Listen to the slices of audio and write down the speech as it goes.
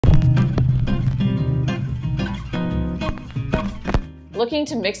Looking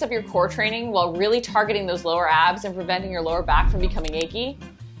to mix up your core training while really targeting those lower abs and preventing your lower back from becoming achy?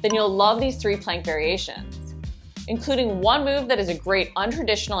 Then you'll love these 3 plank variations, including one move that is a great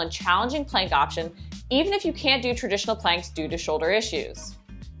untraditional and challenging plank option, even if you can't do traditional planks due to shoulder issues.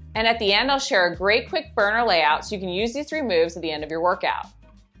 And at the end, I'll share a great quick burner layout so you can use these 3 moves at the end of your workout.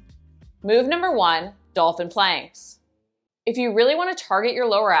 Move number 1, dolphin planks. If you really want to target your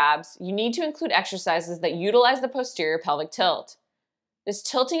lower abs, you need to include exercises that utilize the posterior pelvic tilt. This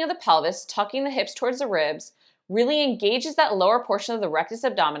tilting of the pelvis, tucking the hips towards the ribs, really engages that lower portion of the rectus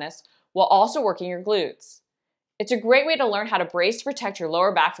abdominis while also working your glutes. It's a great way to learn how to brace to protect your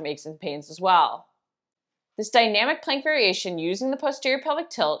lower back from aches and pains as well. This dynamic plank variation using the posterior pelvic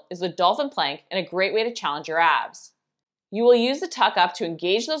tilt is the dolphin plank and a great way to challenge your abs. You will use the tuck up to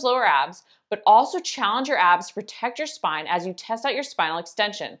engage those lower abs, but also challenge your abs to protect your spine as you test out your spinal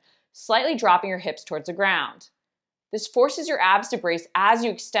extension, slightly dropping your hips towards the ground. This forces your abs to brace as you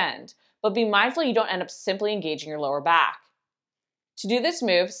extend, but be mindful you don't end up simply engaging your lower back. To do this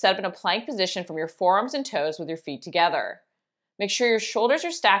move, set up in a plank position from your forearms and toes with your feet together. Make sure your shoulders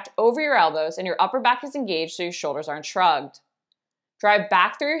are stacked over your elbows and your upper back is engaged so your shoulders aren't shrugged. Drive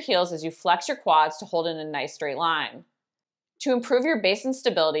back through your heels as you flex your quads to hold in a nice straight line. To improve your base and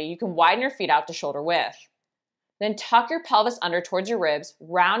stability, you can widen your feet out to shoulder width. Then tuck your pelvis under towards your ribs,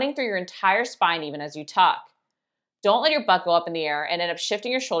 rounding through your entire spine even as you tuck. Don't let your butt go up in the air and end up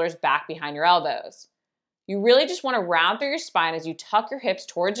shifting your shoulders back behind your elbows. You really just want to round through your spine as you tuck your hips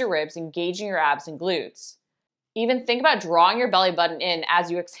towards your ribs, engaging your abs and glutes. Even think about drawing your belly button in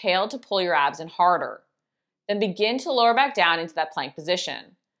as you exhale to pull your abs in harder. Then begin to lower back down into that plank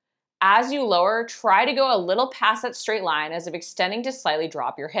position. As you lower, try to go a little past that straight line as if extending to slightly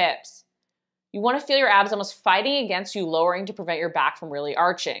drop your hips. You want to feel your abs almost fighting against you lowering to prevent your back from really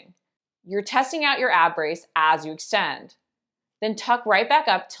arching. You're testing out your ab brace as you extend. Then tuck right back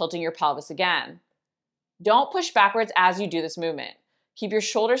up, tilting your pelvis again. Don't push backwards as you do this movement. Keep your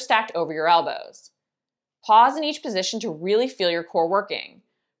shoulders stacked over your elbows. Pause in each position to really feel your core working.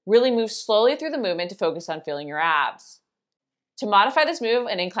 Really move slowly through the movement to focus on feeling your abs. To modify this move,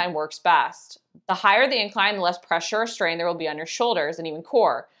 an incline works best. The higher the incline, the less pressure or strain there will be on your shoulders and even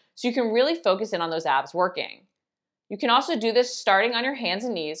core, so you can really focus in on those abs working. You can also do this starting on your hands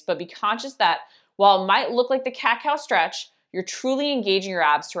and knees, but be conscious that while it might look like the cat-cow stretch, you're truly engaging your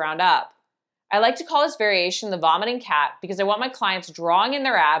abs to round up. I like to call this variation the vomiting cat because I want my clients drawing in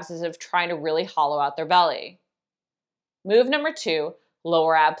their abs as if trying to really hollow out their belly. Move number 2,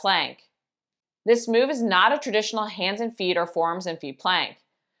 lower ab plank. This move is not a traditional hands and feet or forearms and feet plank,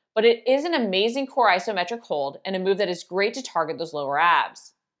 but it is an amazing core isometric hold and a move that is great to target those lower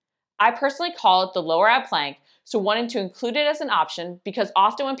abs. I personally call it the lower ab plank, so wanting to include it as an option because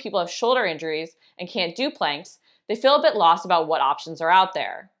often when people have shoulder injuries and can't do planks, they feel a bit lost about what options are out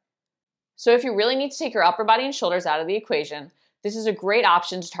there. So if you really need to take your upper body and shoulders out of the equation, this is a great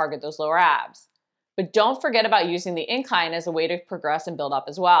option to target those lower abs. But don't forget about using the incline as a way to progress and build up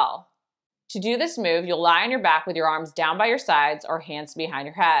as well. To do this move, you'll lie on your back with your arms down by your sides or hands behind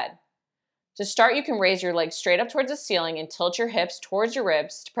your head. To start, you can raise your legs straight up towards the ceiling and tilt your hips towards your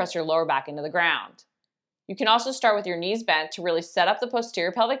ribs to press your lower back into the ground. You can also start with your knees bent to really set up the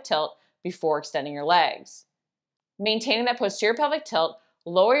posterior pelvic tilt before extending your legs. Maintaining that posterior pelvic tilt,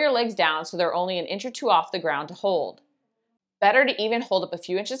 lower your legs down so they're only an inch or 2 off the ground to hold. Better to even hold up a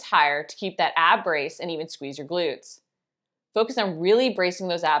few inches higher to keep that ab brace and even squeeze your glutes. Focus on really bracing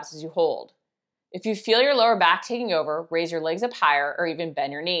those abs as you hold. If you feel your lower back taking over, raise your legs up higher or even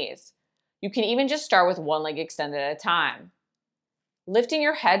bend your knees. You can even just start with one leg extended at a time. Lifting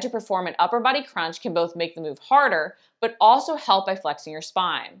your head to perform an upper body crunch can both make the move harder, but also help by flexing your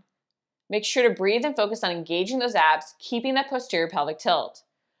spine. Make sure to breathe and focus on engaging those abs, keeping that posterior pelvic tilt.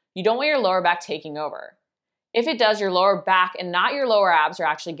 You don't want your lower back taking over. If it does, your lower back and not your lower abs are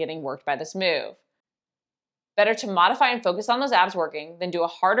actually getting worked by this move. Better to modify and focus on those abs working than do a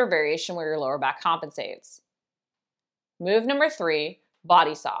harder variation where your lower back compensates. Move number 3,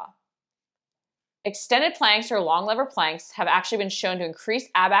 body saw. Extended planks or long lever planks have actually been shown to increase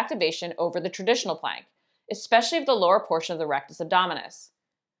ab activation over the traditional plank, especially of the lower portion of the rectus abdominis.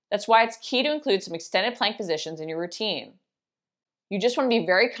 That's why it's key to include some extended plank positions in your routine. You just want to be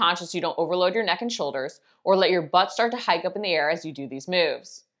very conscious you don't overload your neck and shoulders or let your butt start to hike up in the air as you do these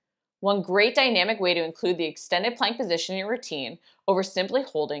moves. One great dynamic way to include the extended plank position in your routine over simply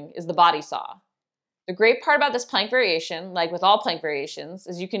holding is the body saw. The great part about this plank variation, like with all plank variations,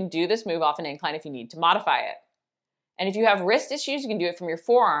 is you can do this move off an incline if you need to modify it. And if you have wrist issues, you can do it from your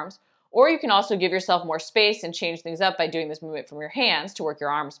forearms, or you can also give yourself more space and change things up by doing this movement from your hands to work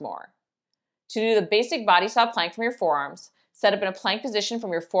your arms more. To do the basic body saw plank from your forearms, Set up in a plank position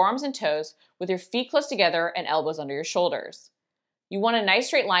from your forearms and toes with your feet close together and elbows under your shoulders. You want a nice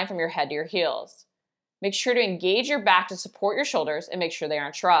straight line from your head to your heels. Make sure to engage your back to support your shoulders and make sure they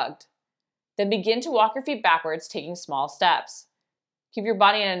aren't shrugged. Then begin to walk your feet backwards, taking small steps. Keep your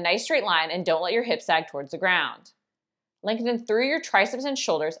body in a nice straight line and don't let your hips sag towards the ground. Lengthen through your triceps and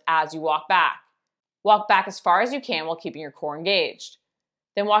shoulders as you walk back. Walk back as far as you can while keeping your core engaged.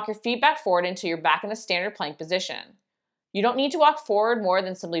 Then walk your feet back forward until you're back in the standard plank position. You don't need to walk forward more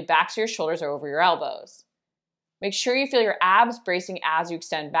than simply back so your shoulders are over your elbows. Make sure you feel your abs bracing as you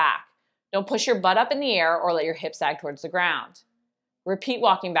extend back. Don't push your butt up in the air or let your hips sag towards the ground. Repeat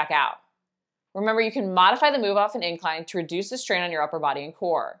walking back out. Remember, you can modify the move off an incline to reduce the strain on your upper body and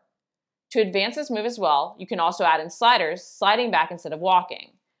core. To advance this move as well, you can also add in sliders, sliding back instead of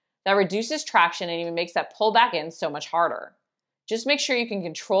walking. That reduces traction and even makes that pull back in so much harder. Just make sure you can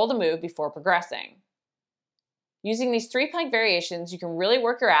control the move before progressing. Using these 3 plank variations, you can really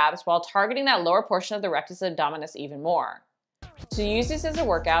work your abs while targeting that lower portion of the rectus abdominis even more. To use this as a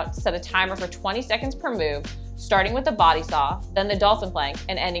workout, set a timer for 20 seconds per move, starting with the body saw, then the dolphin plank,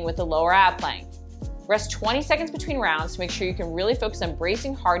 and ending with the lower ab plank. Rest 20 seconds between rounds to make sure you can really focus on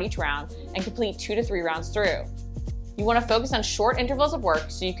bracing hard each round and complete 2 to 3 rounds through. You want to focus on short intervals of work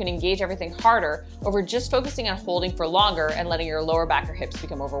so you can engage everything harder over just focusing on holding for longer and letting your lower back or hips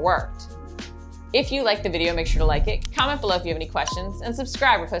become overworked. If you liked the video, make sure to like it, comment below if you have any questions, and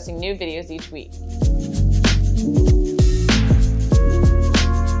subscribe. We're posting new videos each week.